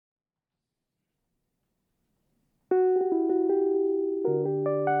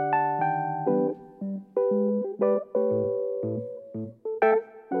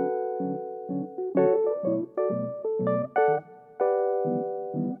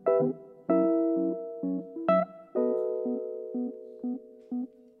You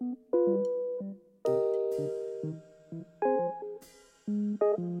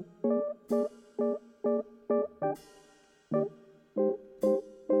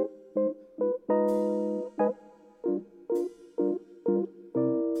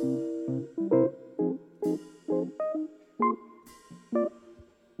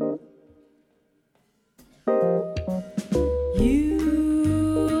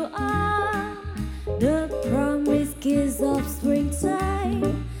are the promised kiss of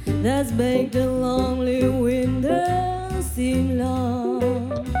springtime that's make the lonely winter seem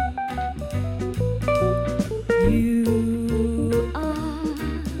long. You are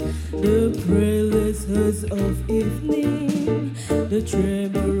the praise of evening, the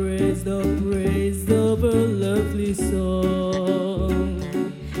tremors, the praise of a lovely song.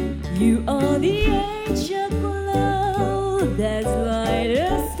 You are the angel glow that's light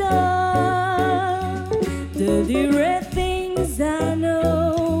a star. The dear things I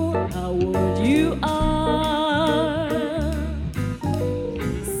know how old you are.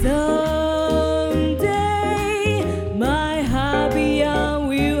 Someday my happy arm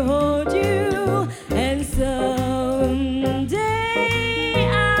will hold you, and someday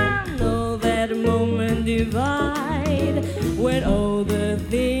I know that moment divine when all the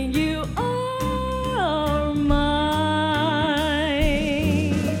things you are mine.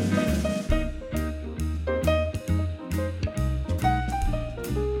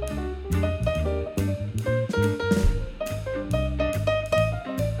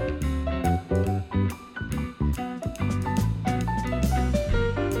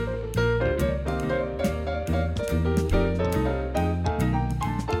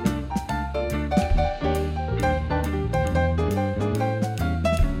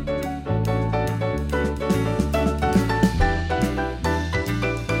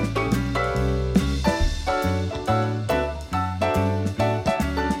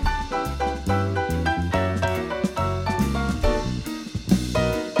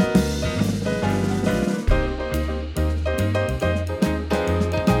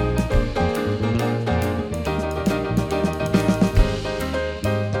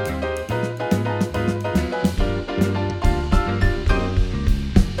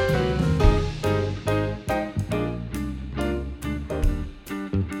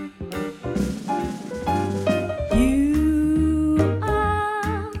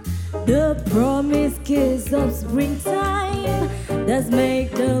 The promised kiss of springtime that's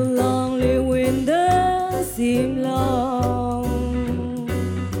make the lonely winter seem long.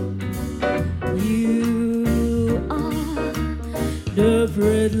 You are the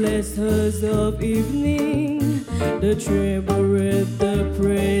breathless hush of evening, the tremor with the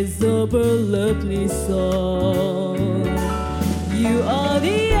praise of a lovely song. You are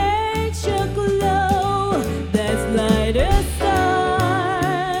the